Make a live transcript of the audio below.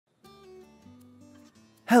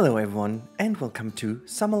Hello everyone and welcome to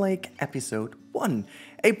Summer Lake episode 1,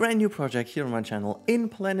 a brand new project here on my channel in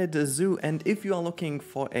Planet Zoo. And if you are looking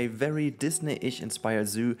for a very Disney-ish inspired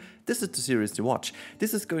zoo, this is the series to watch.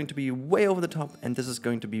 This is going to be way over the top and this is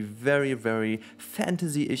going to be very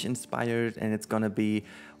fantasy-ish inspired, and it's gonna be,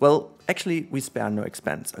 well, actually we spare no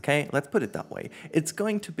expense, okay? Let's put it that way. It's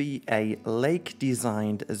going to be a lake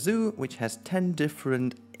designed zoo which has 10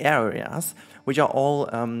 different areas, which are all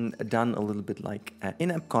done a little bit like in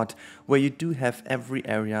Epcot, where you do have every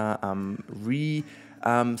area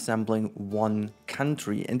resembling one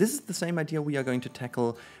country. And this is the same idea we are going to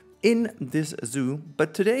tackle in this zoo.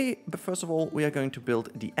 But today, first of all, we are going to build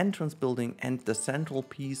the entrance building and the central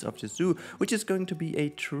piece of the zoo, which is going to be a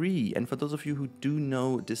tree. And for those of you who do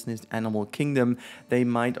know Disney's Animal Kingdom, they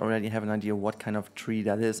might already have an idea what kind of tree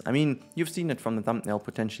that is. I mean, you've seen it from the thumbnail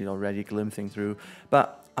potentially already glimpsing through,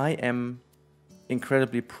 but I am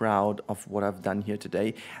incredibly proud of what I've done here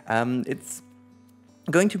today. It's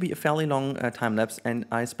going to be a fairly long time lapse, and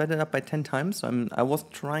I sped it up by 10 times. So I was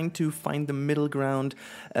trying to find the middle ground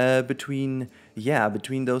between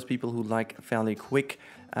those people who like fairly quick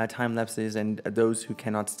time lapses and those who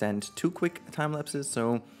cannot stand too quick time lapses.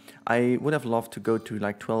 So I would have loved to go to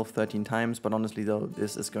like 12-13 times, but honestly though,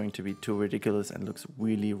 this is going to be too ridiculous and looks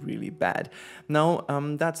really bad. Now,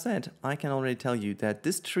 that said, I can already tell you that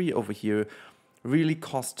this tree over here really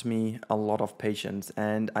cost me a lot of patience,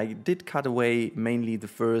 and I did cut away mainly the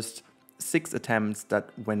first 6 attempts that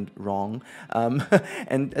went wrong.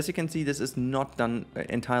 And as you can see, this is not done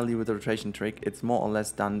entirely with a rotation trick. It's more or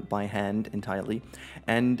less done by hand entirely.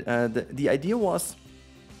 And the idea was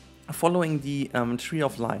following the Tree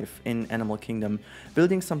of Life in Animal Kingdom,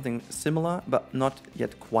 building something similar but not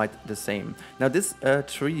yet quite the same. Now this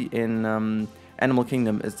tree in Animal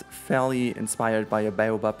Kingdom is fairly inspired by a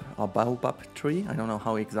baobab tree. I don't know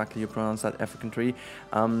how exactly you pronounce that African tree,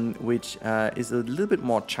 which is a little bit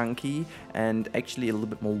more chunky and actually a little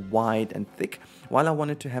bit more wide and thick, while I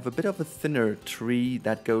wanted to have a bit of a thinner tree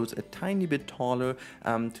that goes a tiny bit taller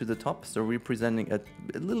to the top, so representing a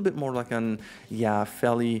little bit more like an,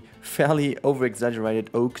 fairly over-exaggerated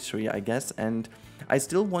oak tree, I guess. And I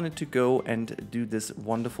still wanted to go and do this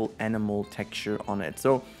wonderful animal texture on it.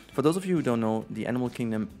 So for those of you who don't know, the Animal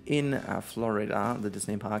Kingdom in Florida, the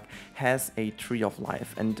Disney park, has a Tree of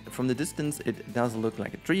Life. And from the distance, it does look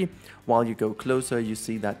like a tree. While you go closer, you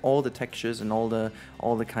see that all the textures and all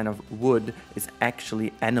the kind of wood is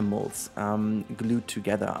actually animals glued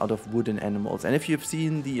together out of wooden animals. And if you've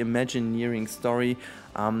seen the Imagineering story,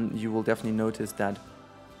 you will definitely notice that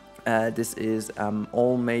this is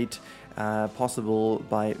all made possible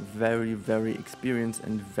by very experienced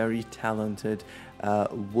and very talented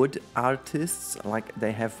wood artists. Like,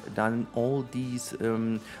 they have done all these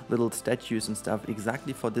little statues and stuff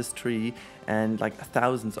exactly for this tree, and like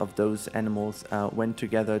thousands of those animals went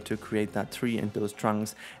together to create that tree and those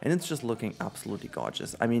trunks, and it's just looking absolutely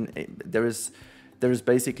gorgeous. I mean, there is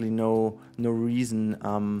basically no reason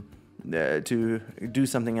to do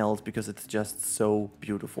something else, because it's just so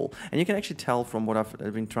beautiful. And you can actually tell from what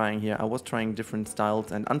I've been trying here. I was trying different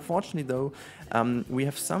styles, and unfortunately though, we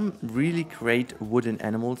have some really great wooden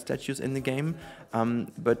animal statues in the game,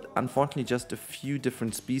 but unfortunately just a few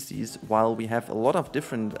different species, while we have a lot of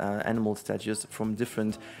different animal statues from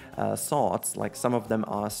different sorts. Like, some of them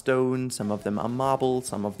are stone, some of them are marble,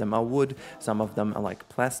 some of them are wood, some of them are like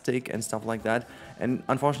plastic and stuff like that. And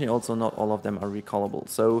unfortunately also not all of them are recolorable.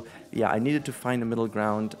 So yeah, I needed to find a middle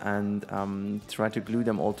ground and try to glue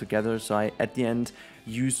them all together. So I, at the end,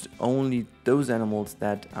 used only those animals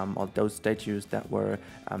that, or those statues that were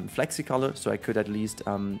flexicolor, so I could at least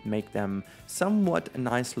make them somewhat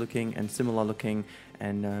nice looking and similar looking.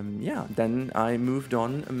 And yeah, then I moved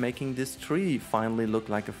on, making this tree finally look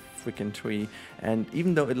like a freaking tree. And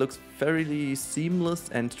even though it looks fairly seamless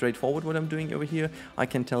and straightforward what I'm doing over here, I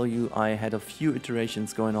can tell you I had a few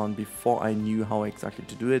iterations going on before I knew how exactly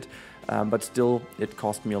to do it. But still, it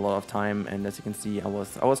cost me a lot of time, and as you can see, I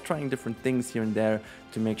was trying different things here and there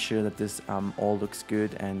to make sure that this all looks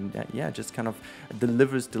good and yeah, just kind of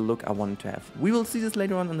delivers the look I wanted to have. We will see this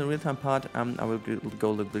later on in the real-time part. I will go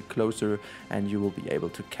a little bit closer, and you will be able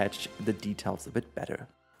to catch the details a bit better.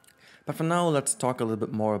 But for now, let's talk a little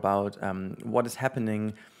bit more about what is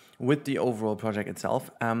happening with the overall project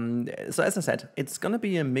itself. So as I said, it's gonna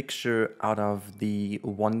be a mixture out of the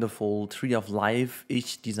wonderful Tree of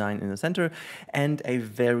Life-ish design in the center and a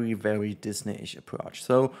very Disney-ish approach.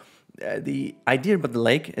 So The idea about the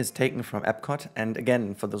lake is taken from Epcot, and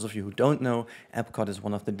again, for those of you who don't know, Epcot is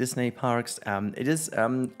one of the Disney parks. It is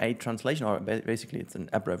a translation, or basically it's an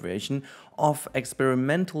abbreviation, of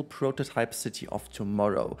Experimental Prototype City of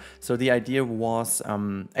Tomorrow. So the idea was,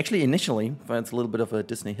 actually initially, it's a little bit of a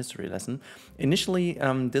Disney history lesson, initially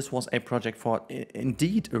this was a project for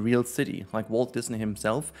indeed a real city, like Walt Disney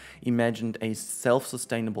himself imagined a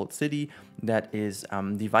self-sustainable city that is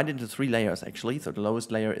divided into 3 layers actually. So the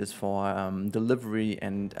lowest layer is for delivery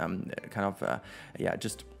and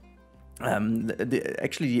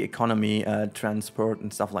actually the economy, transport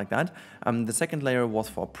and stuff like that. The second layer was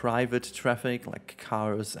for private traffic, like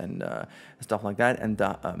cars and stuff like that. And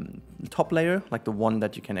the top layer, like the one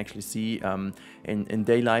that you can actually see in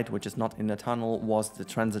daylight, which is not in a tunnel, was the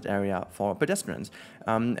transit area for pedestrians.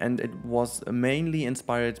 And it was mainly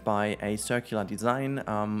inspired by a circular design,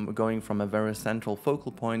 going from a very central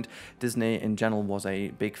focal point. Disney in general was a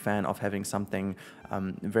big fan of having something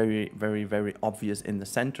very, very, very obvious in the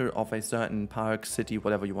center of a certain park, city,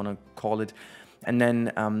 whatever you want to call it. And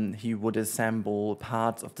then he would assemble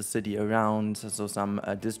parts of the city around, so some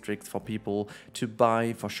districts for people to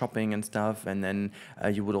buy for shopping and stuff. And then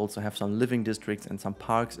you would also have some living districts and some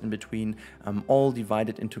parks in between, all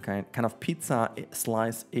divided into kind of pizza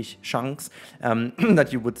slice-ish chunks that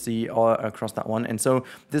you would see all across that one. And so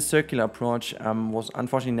this circular approach was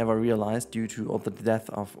unfortunately never realized due to the death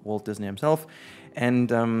of Walt Disney himself.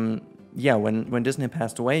 And yeah, when Disney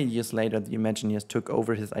passed away years later, the Imagineers took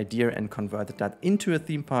over his idea and converted that into a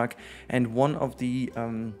theme park. And one of the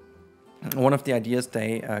ideas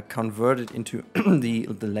they converted into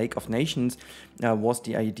the Lake of Nations was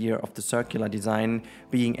the idea of the circular design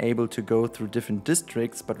being able to go through different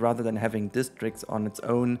districts, but rather than having districts on its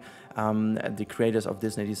own, the creators of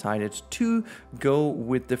Disney decided to go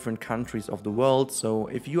with different countries of the world. So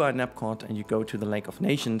if you are in Epcot and you go to the Lake of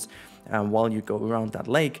Nations, while you go around that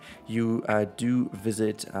lake, you do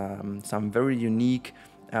visit some very unique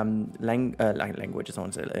languages, I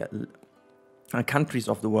want to say, countries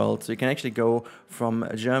of the world. So you can actually go from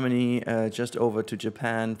Germany just over to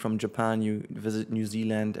Japan. From Japan you visit New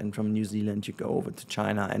Zealand, and from New Zealand you go over to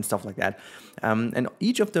China and stuff like that. And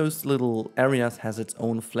each of those little areas has its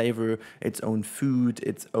own flavor, its own food,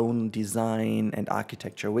 its own design and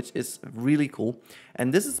architecture, which is really cool.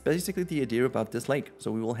 And this is basically the idea about this lake.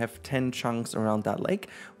 So we will have 10 chunks around that lake,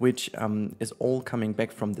 which is all coming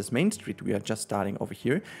back from this main street we are just starting over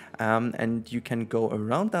here. And you can go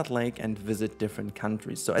around that lake and visit different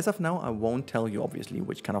countries. So as of now, I won't tell you obviously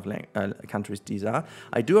which kind of countries these are.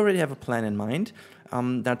 I do already have a plan in mind.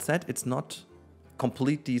 That said, it's not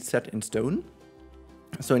completely set in stone.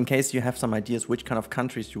 So in case you have some ideas which kind of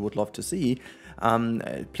countries you would love to see,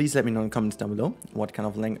 please let me know in the comments down below what kind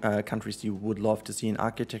of countries you would love to see in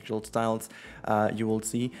architectural styles you will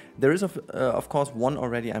see. There is of course one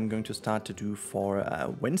already I'm going to start to do for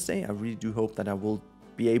Wednesday. I really do hope that I will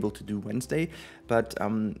be able to do Wednesday, but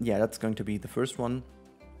yeah, that's going to be the first one.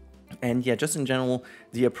 And yeah, just in general,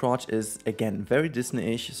 the approach is again very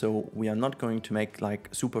Disney-ish. So we are not going to make like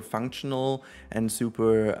super functional and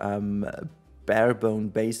super bare-bone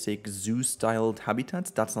basic zoo-styled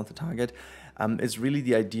habitats. That's not the target. It's really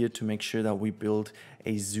the idea to make sure that we build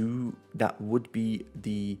a zoo that would be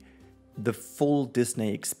the full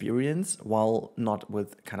Disney experience, while not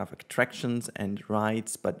with kind of attractions and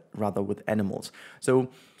rides, but rather with animals. So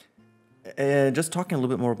just talking a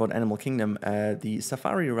little bit more about Animal Kingdom, the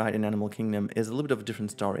safari ride in Animal Kingdom is a little bit of a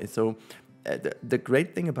different story. So the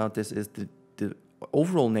great thing about this is the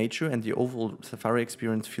overall nature and the overall safari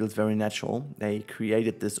experience feels very natural. They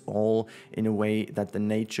created this all in a way that the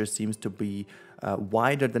nature seems to be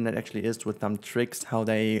wider than it actually is, with some tricks how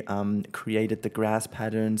they created the grass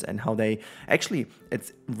patterns, and how they actually,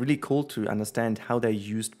 it's really cool to understand how they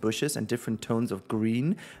used bushes and different tones of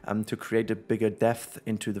green to create a bigger depth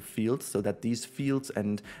into the fields, so that these fields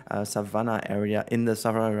and savanna area in the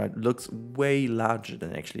safari ride looks way larger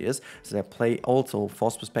than it actually is. So they play also,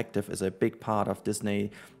 force perspective is a big part of Disney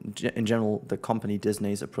in general, the company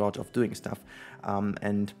Disney's approach of doing stuff,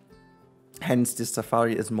 and hence this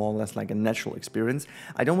safari is more or less like a natural experience.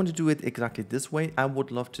 I don't want to do it exactly this way. I would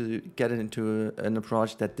love to get it into an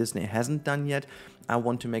approach that Disney hasn't done yet. I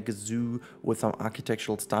want to make a zoo with some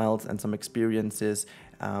architectural styles and some experiences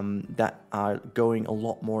that are going a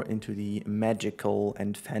lot more into the magical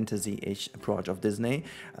and fantasy-ish approach of Disney.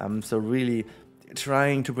 So really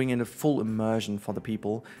trying to bring in a full immersion for the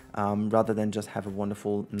people, rather than just have a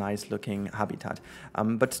wonderful, nice looking habitat.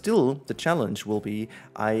 But still, the challenge will be,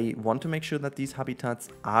 I want to make sure that these habitats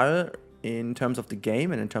are in terms of the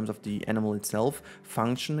game and in terms of the animal itself,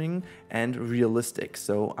 functioning and realistic.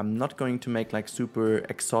 So I'm not going to make like super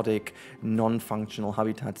exotic, non-functional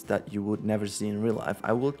habitats that you would never see in real life.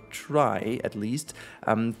 I will try at least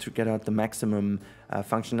to get out the maximum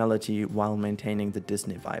functionality while maintaining the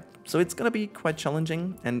Disney vibe. So it's gonna be quite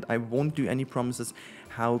challenging, and I won't do any promises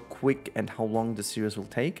how quick and how long the series will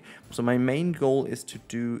take. So my main goal is to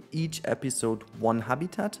do each episode one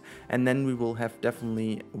habitat, and then we will have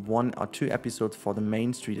definitely 1 or 2 episodes for the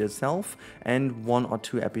main street itself and 1 or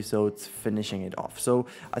 2 episodes finishing it off. So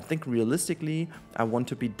I think realistically I want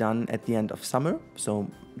to be done at the end of summer, so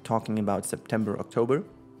talking about September, October,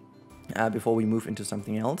 before we move into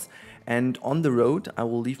something else. And on the road, I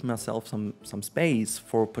will leave myself some space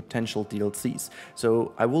for potential DLCs.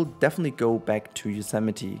 So I will definitely go back to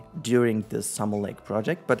Yosemite during this Summer Lake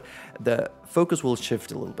project, but the focus will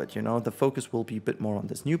shift a little bit, you know, the focus will be a bit more on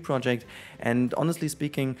this new project. And honestly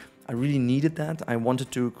speaking, I really needed that. I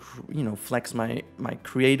wanted to, you know, flex my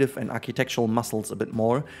creative and architectural muscles a bit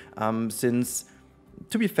more, since,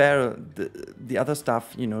 to be fair, the other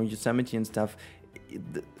stuff, you know, Yosemite and stuff,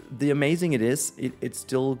 the amazing it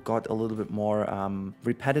still got a little bit more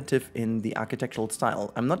repetitive in the architectural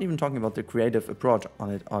style. I'm not even talking about the creative approach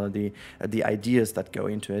on it, or the ideas that go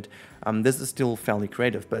into it. This is still fairly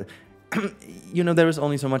creative, but you know, there is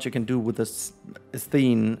only so much you can do with this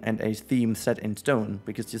theme and a theme set in stone,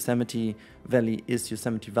 because Yosemite Valley is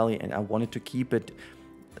Yosemite Valley, and I wanted to keep it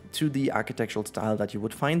to the architectural style that you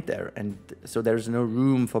would find there. And so there's no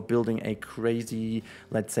room for building a crazy,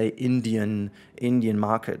 let's say, Indian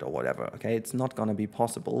market or whatever. Okay, it's not gonna be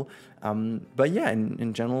possible. But yeah,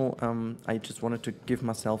 in general, I just wanted to give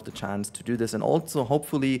myself the chance to do this, and also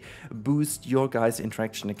hopefully boost your guys'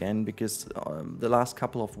 interaction again, because the last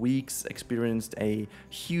couple of weeks experienced a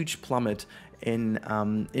huge plummet in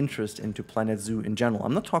interest into Planet Zoo in general.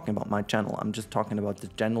 I'm not talking about my channel, I'm just talking about the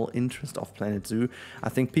general interest of Planet Zoo. I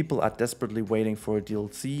think people are desperately waiting for a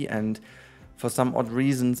DLC, and for some odd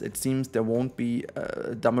reasons it seems there won't be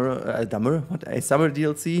a summer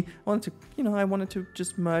DLC. I wanted to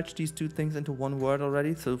just merge these two things into one word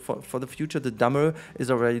already. So for the future, the dumber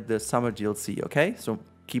is already the summer DLC, okay? So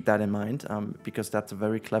keep that in mind, because that's a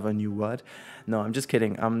very clever new word. No, I'm just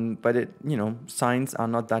kidding. But signs are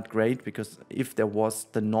not that great, because if there was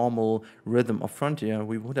the normal rhythm of Frontier,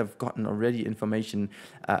 we would have gotten already information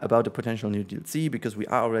about a potential new DLC, because we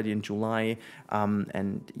are already in July.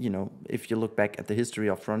 And if you look back at the history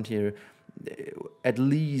of Frontier, at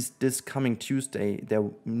least this coming Tuesday, there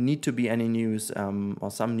need to be any news, or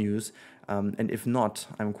some news. And if not,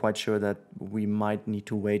 I'm quite sure that we might need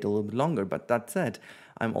to wait a little bit longer. But that said,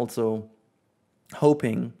 I'm also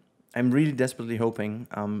hoping, I'm really desperately hoping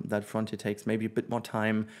that Frontier takes maybe a bit more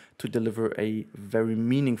time to deliver a very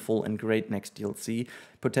meaningful and great next DLC.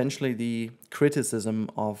 Potentially the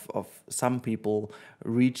criticism of some people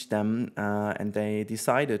reached them, and they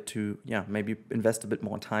decided to maybe invest a bit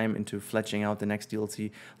more time into fletching out the next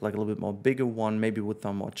DLC, like a little bit more bigger one, maybe with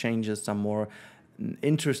some more changes, some more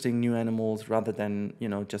interesting new animals, rather than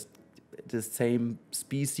just the same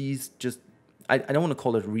species. Just I don't want to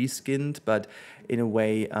call it reskinned, but in a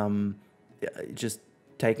way just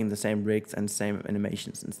taking the same rigs and same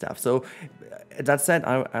animations and stuff. So that said,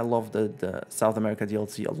 I love the South America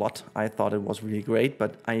DLC a lot. I thought it was really great,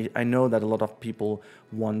 but I know that a lot of people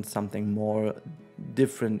want something more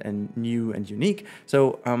different and new and unique.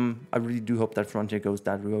 So I really do hope that Frontier goes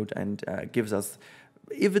that road and gives us,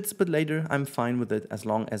 if it's a bit later, I'm fine with it, as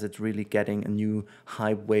long as it's really getting a new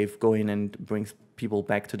hype wave going and brings people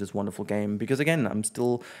back to this wonderful game. Because again, I'm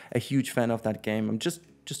still a huge fan of that game. I'm just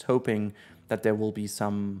hoping that there will be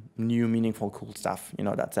some new, meaningful, cool stuff,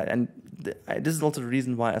 that's it. And this is also the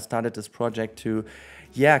reason why I started this project, to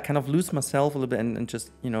kind of lose myself a little bit and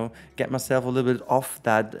just, get myself a little bit off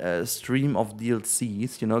that stream of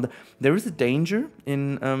DLCs. There is a danger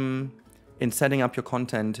in setting up your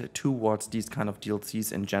content towards these kind of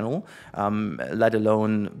DLCs in general, let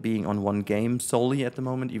alone being on one game solely at the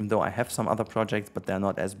moment, even though I have some other projects, but they're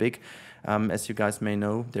not as big. As you guys may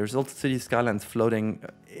know, there's also City Skylines floating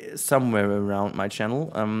somewhere around my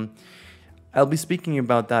channel. I'll be speaking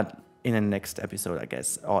about that in a next episode, I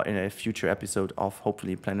guess, or in a future episode of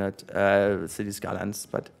hopefully Planet City Skylines,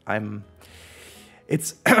 but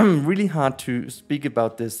it's really hard to speak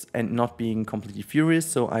about this and not being completely furious,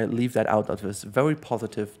 so I leave that out of this very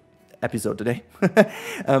positive episode today.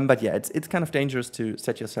 But yeah, it's kind of dangerous to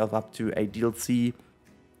set yourself up to a DLC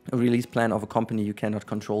release plan of a company you cannot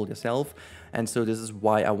control yourself, and so this is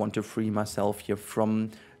why I want to free myself here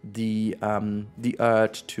from the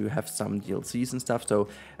urge to have some DLCs and stuff. So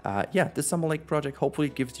this Summer Lake project hopefully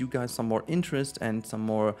gives you guys some more interest and some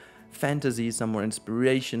more fantasy, some more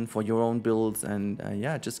inspiration for your own builds, and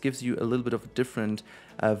yeah, it just gives you a little bit of a different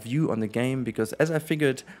view on the game, because as I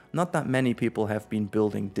figured, not that many people have been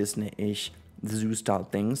building Disney-ish zoo-style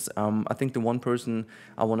things. I think the one person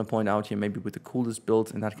I want to point out here, maybe with the coolest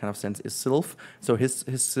builds in that kind of sense, is Sylph. So his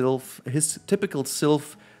typical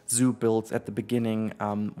Sylph zoo builds at the beginning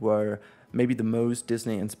were maybe the most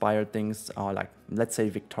Disney-inspired things are like, let's say,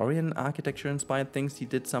 Victorian architecture-inspired things he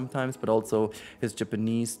did sometimes, but also his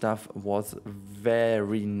Japanese stuff was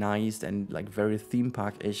very nice and like very theme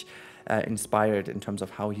park-ish inspired in terms of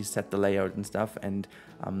how he set the layout and stuff. And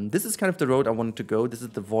this is kind of the road I wanted to go. This is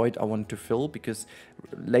the void I wanted to fill, because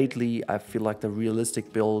lately I feel like the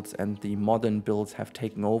realistic builds and the modern builds have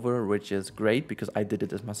taken over, which is great because I did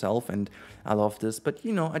it as myself and I love this. But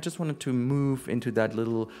you know, I just wanted to move into that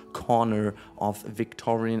little corner of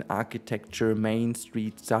Victorian architecture, Main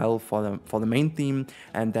Street style for the main theme,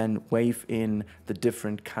 and then wave in the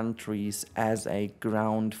different countries as a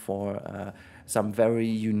ground for some very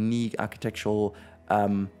unique architectural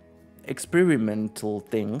experimental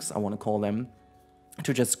things, I want to call them,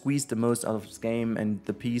 to just squeeze the most out of this game and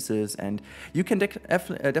the pieces. And you can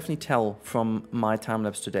definitely tell from my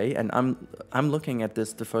time-lapse today, and I'm looking at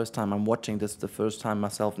this the first time, I'm watching this the first time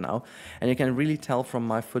myself now, and you can really tell from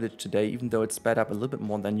my footage today, even though it's sped up a little bit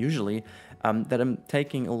more than usually, that I'm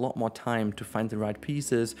taking a lot more time to find the right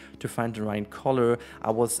pieces, to find the right color. I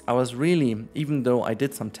was really, even though I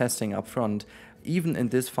did some testing up front, even in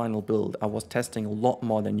this final build, I was testing a lot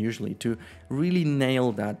more than usually to really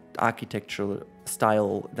nail that architectural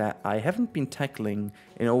style that I haven't been tackling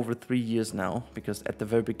in over 3 years now, because at the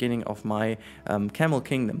very beginning of my Camel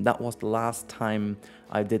Kingdom, that was the last time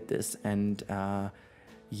I did this. And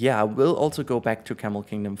yeah, I will also go back to Camel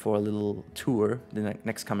Kingdom for a little tour the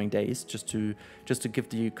next coming days, just to give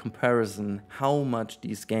the comparison how much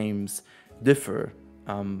these games differ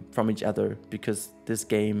from each other, because this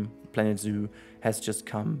game, Planet Zoo, has just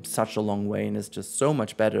come such a long way and is just so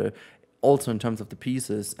much better, also in terms of the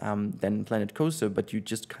pieces, than Planet Coaster. But you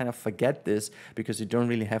just kind of forget this because you don't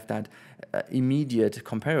really have that immediate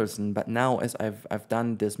comparison. But now, as I've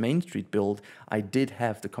done this Main Street build, I did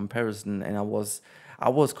have the comparison, and I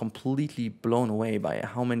was completely blown away by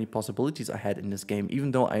how many possibilities I had in this game,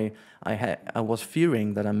 even though I was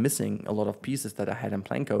fearing that I'm missing a lot of pieces that I had in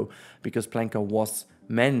Planko, because Planko was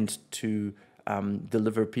meant to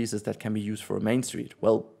deliver pieces that can be used for a Main Street.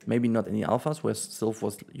 Well, maybe not in the alphas, where Sylph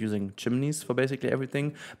was using chimneys for basically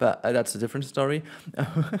everything, but that's a different story.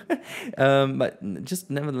 But just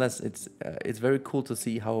nevertheless, it's very cool to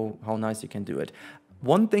see how nice you can do it.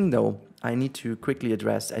 One thing though, I need to quickly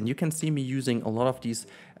address, and you can see me using a lot of these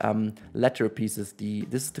letter pieces.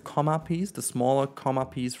 This is the comma piece, the smaller comma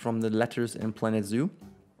piece from the letters in Planet Zoo,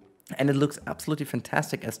 and it looks absolutely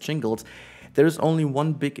fantastic as shingles. There's only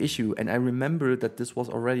one big issue, and I remember that this was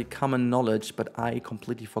already common knowledge, but I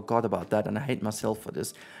completely forgot about that, and I hate myself for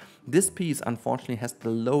this. This piece, unfortunately, has the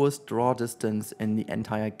lowest draw distance in the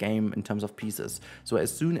entire game in terms of pieces. So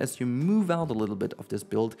as soon as you move out a little bit of this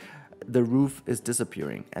build, the roof is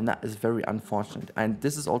disappearing, and that is very unfortunate. And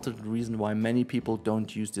this is also the reason why many people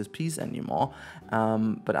don't use this piece anymore.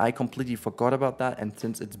 But I completely forgot about that, and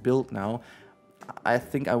since it's built now, I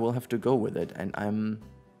think I will have to go with it. And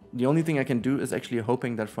the only thing I can do is actually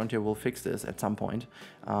hoping that Frontier will fix this at some point.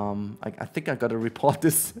 I think I gotta report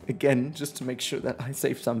this again just to make sure that I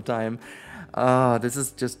save some time. This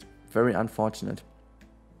is just very unfortunate.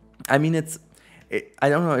 I mean, I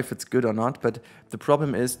don't know if it's good or not, but the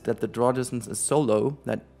problem is that the draw distance is so low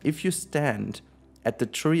that if you stand at the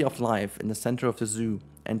Tree of Life in the center of the zoo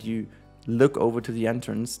and you look over to the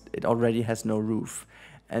entrance, it already has no roof.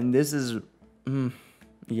 And this is,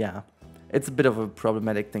 yeah, it's a bit of a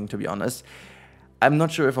problematic thing, to be honest. I'm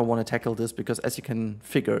not sure if I want to tackle this, because as you can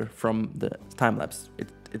figure from the time-lapse,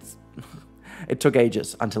 it took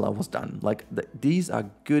ages until I was done. Like, these are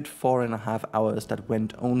good 4.5 hours that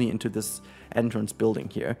went only into this entrance building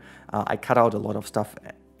here. I cut out a lot of stuff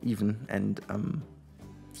even, and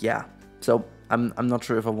yeah. So I'm not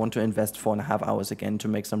sure if I want to invest 4.5 hours again to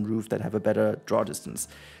make some roof that have a better draw distance.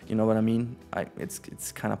 You know what I mean?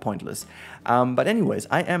 It's kind of pointless. But anyways,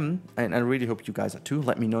 and I really hope you guys are too.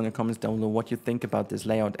 Let me know in the comments down below what you think about this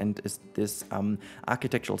layout and this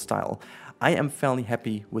architectural style. I am fairly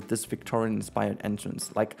happy with this Victorian-inspired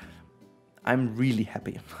entrance. Like, I'm really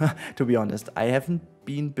happy, to be honest. I haven't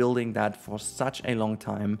been building that for such a long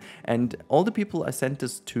time, and all the people I sent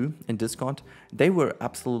this to in Discord, they were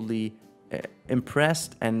absolutely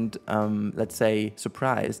impressed and let's say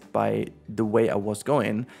surprised by the way I was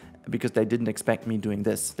going. because they didn't expect me doing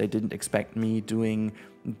this. They didn't expect me doing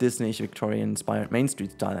Disney Victorian-inspired Main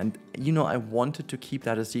Street style. And, you know, I wanted to keep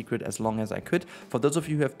that a secret as long as I could. For those of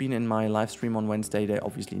you who have been in my live stream on Wednesday, they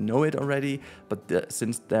obviously know it already. But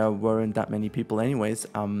since there weren't that many people anyways,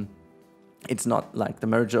 it's not like the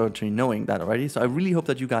majority knowing that already. So I really hope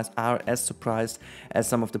that you guys are as surprised as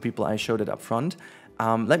some of the people I showed it up front.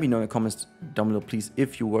 Let me know in the comments down below, please,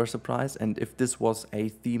 if you were surprised and if this was a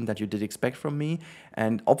theme that you did expect from me.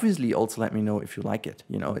 And obviously also let me know if you like it.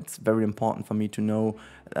 You know, it's very important for me to know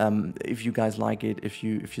if you guys like it, if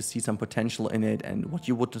you see some potential in it, and what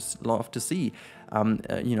you would just love to see.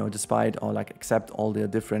 You know, despite or like accept all the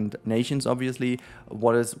different nations, obviously,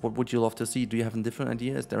 what would you love to see? Do you have a different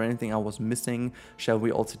idea? Is there anything I was missing? Shall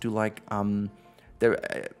we also do like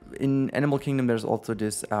in Animal Kingdom? There's also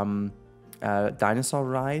this dinosaur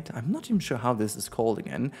ride. I'm not even sure how this is called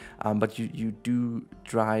again, but you do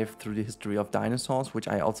drive through the history of dinosaurs, which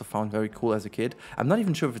I also found very cool as a kid. I'm not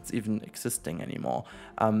even sure if it's even existing anymore.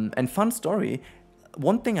 And fun story,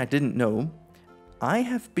 one thing I didn't know, I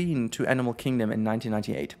have been to Animal Kingdom in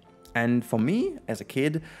 1998. And for me, as a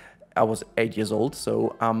kid, I was 8 years old,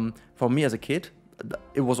 so for me as a kid,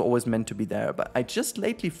 it was always meant to be there. But I just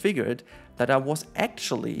lately figured that I was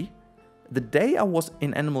actually... The day I was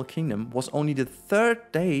in Animal Kingdom was only the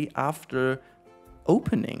 3rd day after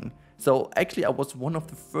opening. So actually I was one of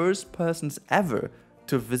the first persons ever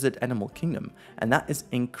to visit Animal Kingdom. And that is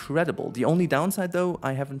incredible. The only downside though,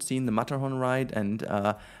 I haven't seen the Matterhorn ride and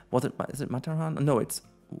is it Matterhorn?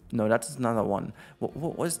 No, that's another one.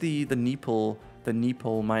 What was the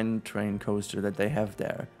Nepal mine train coaster that they have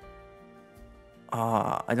there?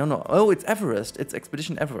 I don't know. Oh, it's Everest. It's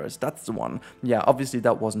Expedition Everest. That's the one. Yeah, obviously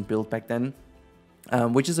that wasn't built back then,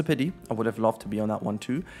 which is a pity. I would have loved to be on that one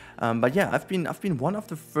too. But yeah, I've been one of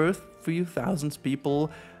the first few thousands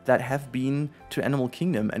people that have been to Animal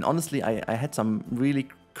Kingdom, and honestly, I had some really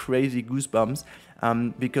crazy goosebumps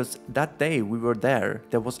because that day we were there.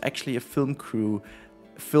 There was actually a film crew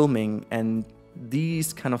filming, and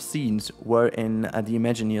these kind of scenes were in the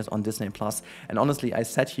Imagineers on Disney Plus. And honestly, I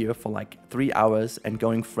sat here for like 3 hours and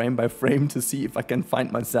going frame by frame to see if I can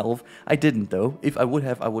find myself. I didn't though. If I would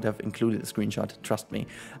have included a screenshot, trust me.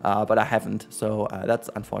 But I haven't, so that's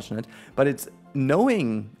unfortunate. But it's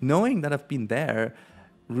knowing that I've been there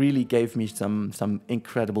really gave me some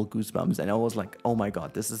incredible goosebumps, and I was like, oh my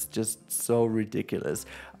god, this is just so ridiculous.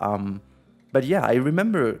 But yeah, I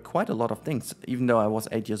remember quite a lot of things, even though I was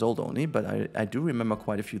 8 years old only, but I do remember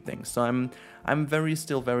quite a few things. So I'm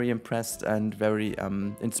still very impressed and very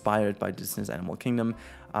inspired by Disney's Animal Kingdom.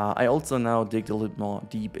 I also now digged a little more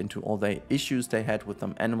deep into all the issues they had with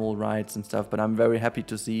them animal rights and stuff, but I'm very happy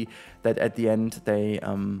to see that at the end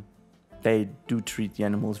they do treat the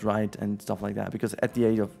animals right and stuff like that, because at the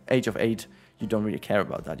age of 8, you don't really care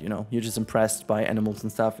about that, you know? You're just impressed by animals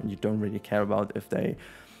and stuff, and you don't really care about if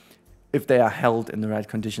they are held in the right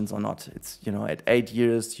conditions or not. It's, you know, at 8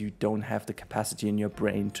 years, you don't have the capacity in your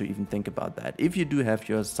brain to even think about that. If you do have,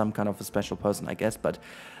 you're some kind of a special person, I guess, but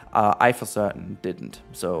I for certain didn't.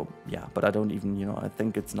 So yeah, but I don't even, you know, I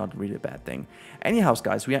think it's not really a bad thing. Anyhow,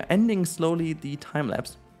 guys, we are ending slowly the time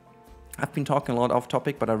lapse. I've been talking a lot off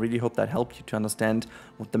topic, but I really hope that helped you to understand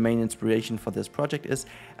what the main inspiration for this project is.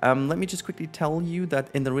 Let me just quickly tell you that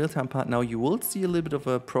in the real-time part now, you will see a little bit of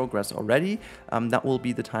a progress already. That will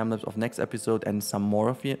be the time-lapse of next episode and some more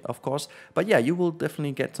of it, of course. But yeah, you will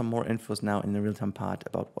definitely get some more infos now in the real-time part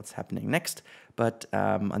about what's happening next. But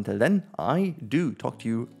until then, I do talk to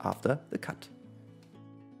you after the cut.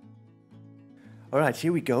 Alright,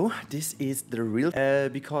 here we go. This is the real...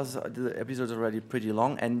 because the episode is already pretty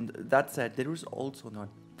long, and that said, there is also not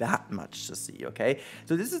that much to see, okay?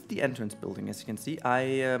 So this is the entrance building, as you can see.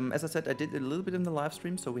 As I said, I did a little bit in the live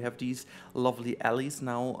stream, so we have these lovely alleys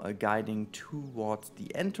now guiding towards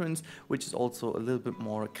the entrance, which is also a little bit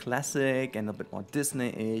more classic and a bit more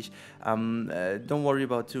Disney-ish. Don't worry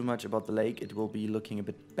about too much about the lake. It will be looking a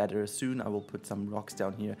bit better soon. I will put some rocks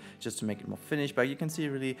down here just to make it more finished, but you can see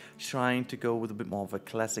really trying to go with a bit more of a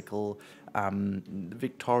classical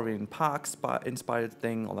Victorian park inspired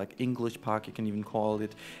thing, or like English park you can even call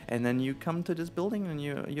it. And then you come to this building and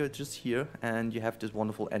you're just here, and you have this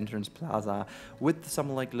wonderful entrance plaza with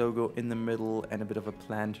some like logo in the middle and a bit of a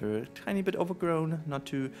planter, tiny bit overgrown, not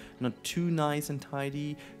too nice and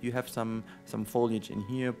tidy. You have some foliage in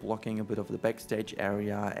here blocking a bit of the backstage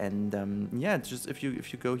area, and yeah, it's just if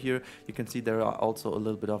you go show here. You can see there are also a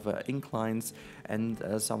little bit of inclines and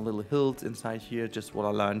some little hills inside here, just what I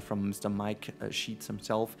learned from Mr. Mike Sheets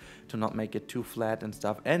himself, to not make it too flat and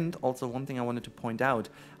stuff. And also one thing I wanted to point out,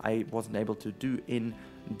 I wasn't able to do in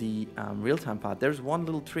the real-time part. There's one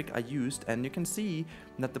little trick I used, and you can see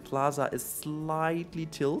that the plaza is slightly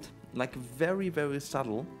tilted, like very, very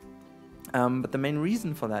subtle. But the main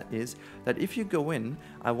reason for that is that if you go in,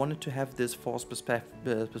 I wanted to have this forced perspective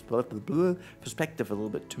a little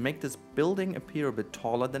bit, to make this building appear a bit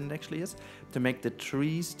taller than it actually is, to make the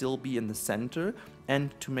tree still be in the center,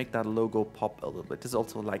 and to make that logo pop a little bit. This is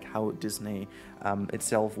also like how Disney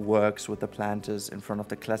itself works with the planters in front of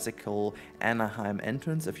the classical Anaheim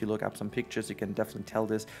entrance. If you look up some pictures, you can definitely tell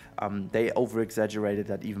this. They over-exaggerated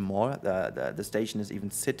that even more. The station is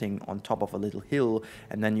even sitting on top of a little hill,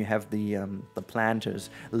 and then you have the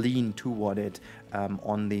planters lean toward it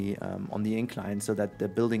on the incline, so that the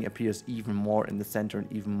building appears even more in the center and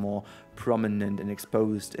even more prominent and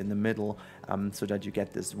exposed in the middle, so that you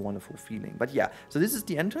get this wonderful feeling. But yeah, so this is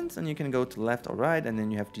the entrance, and you can go to the left or right, and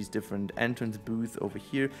then you have these different entrance booths over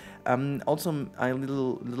here. Also, a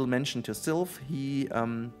little mention to Sylph.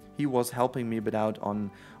 He was helping me a bit out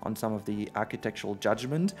on some of the architectural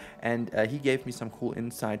judgment, and he gave me some cool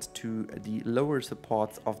insights to the lower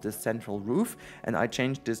supports of the central roof, and I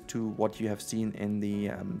changed this to what you have seen in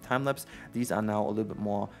the time-lapse. These are now a little bit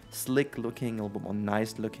more slick looking, a little bit more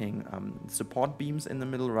nice looking support beams in the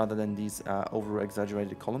middle, rather than these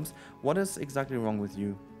over-exaggerated columns. What is exactly wrong with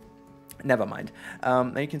you? Never mind.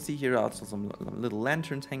 Now you can see here also some little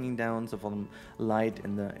lanterns hanging down, some light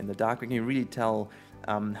in the dark. We can really tell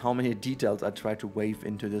how many details I try to wave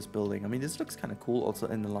into this building. I mean, this looks kind of cool also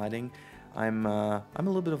in the lighting. I'm a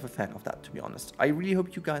little bit of a fan of that, to be honest. I really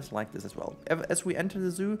hope you guys like this as well. As we enter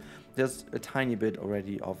the zoo, there's a tiny bit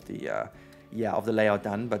already of the layout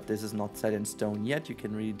done, but this is not set in stone yet. You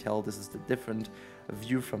can really tell this is the different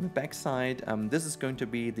view from the backside. This is going to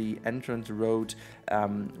be the entrance road,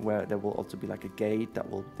 where there will also be like a gate that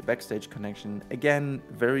will be the backstage connection. Again,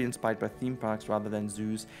 very inspired by theme parks rather than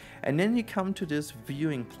zoos. And then you come to this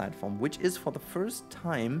viewing platform, which is for the first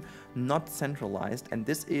time not centralized, and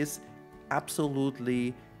this is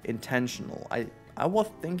absolutely intentional. I was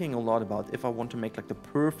thinking a lot about if I want to make like the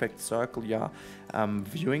perfect circular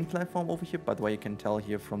viewing platform over here. By the way, you can tell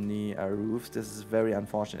here from the roofs, this is very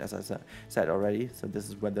unfortunate, as I said already. So this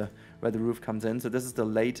is where the roof comes in. So this is the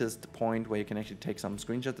latest point where you can actually take some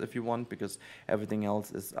screenshots if you want, because everything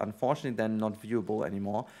else is unfortunately then not viewable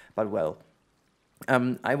anymore. But well,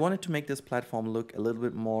 I wanted to make this platform look a little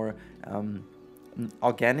bit more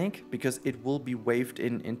organic, because it will be waved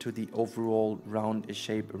into the overall round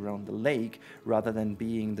shape around the lake, rather than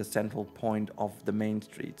being the central point of the main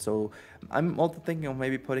street. So I'm also thinking of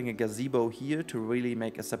maybe putting a gazebo here to really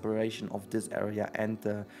make a separation of this area and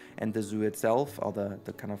the zoo itself, or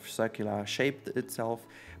the kind of circular shape itself.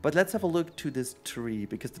 But let's have a look to this tree,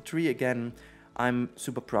 because the tree, again, I'm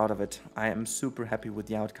super proud of it. I am super happy with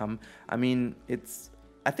the outcome. I mean,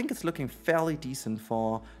 I think it's looking fairly decent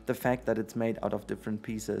for the fact that it's made out of different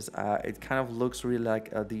pieces. It kind of looks really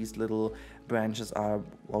like these little branches are,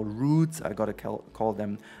 well, roots, I gotta call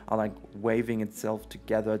them, are like waving itself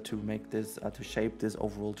together to make this, to shape this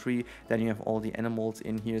overall tree. Then you have all the animals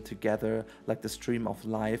in here together, like the stream of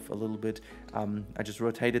life a little bit. I just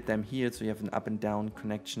rotated them here, so you have an up and down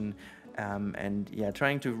connection. And yeah,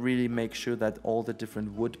 trying to really make sure that all the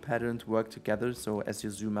different wood patterns work together, so as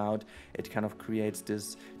you zoom out it kind of creates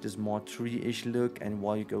this more tree-ish look, and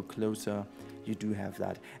while you go closer you do have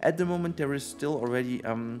that. At the moment there is still already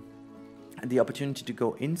the opportunity to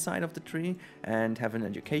go inside of the tree and have an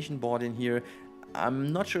education board in here.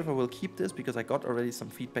 I'm not sure if I will keep this, because I got already some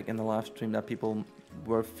feedback in the live stream that people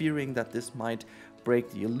were fearing that this might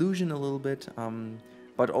break the illusion a little bit.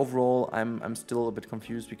 But overall, I'm still a bit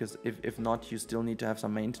confused, because if not, you still need to have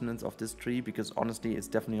some maintenance of this tree, because honestly, it's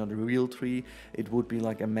definitely not a real tree. It would be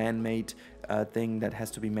like a man-made thing that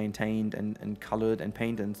has to be maintained and colored and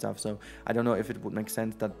painted and stuff. So I don't know if it would make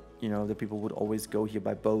sense that, you know, the people would always go here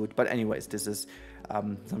by boat. But anyways, this is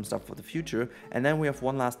some stuff for the future. And then we have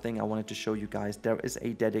one last thing I wanted to show you guys. There is a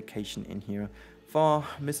dedication in here for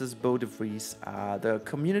Mrs. Bo de Vries, the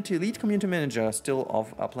lead community manager still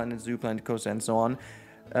of Planet Zoo, Planet Coaster, and so on,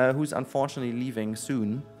 who's unfortunately leaving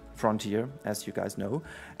soon, Frontier, as you guys know.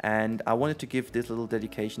 And I wanted to give this little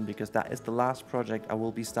dedication, because that is the last project I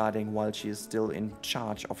will be starting while she is still in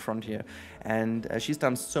charge of Frontier. And she's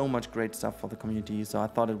done so much great stuff for the community, so I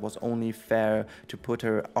thought it was only fair to put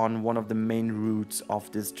her on one of the main routes of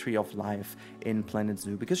this Tree of Life in Planet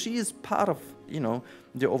Zoo, because she is part of, you know,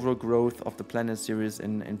 the overall growth of the Planet series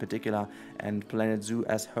in particular, and Planet Zoo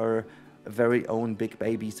as her very own big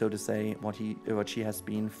baby, so to say, what she has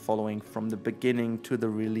been following from the beginning to the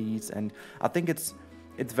release. And I think it's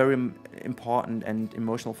very important and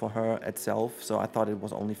emotional for her itself, so I thought it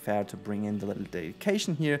was only fair to bring in the little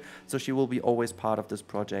dedication here, so she will be always part of this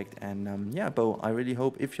project. And yeah, Bo, I really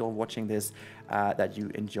hope if you're watching this that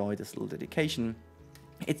you enjoy this little dedication.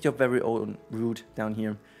 It's your very own Rudi down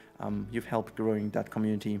here. You've helped growing that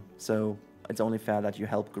community, so it's only fair that you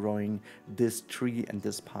help growing this tree and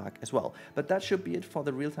this park as well. But that should be it for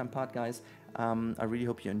the real-time part, guys. I really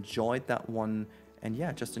hope you enjoyed that one, and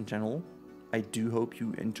yeah, just in general, I do hope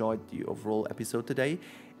you enjoyed the overall episode today.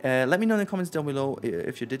 Let me know in the comments down below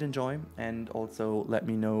if you did enjoy, and also let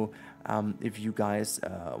me know if you guys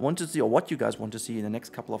want to see, or what you guys want to see in the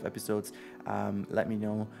next couple of episodes. Let me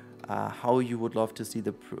know how you would love to see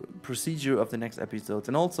the procedure of the next episodes.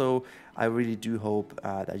 And also, I really do hope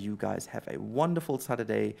that you guys have a wonderful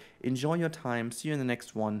Saturday. Enjoy your time. See you in the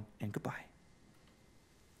next one, and goodbye.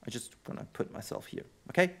 I just gonna put myself here.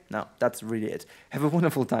 Okay? Now, that's really it. Have a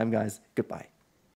wonderful time, guys. Goodbye.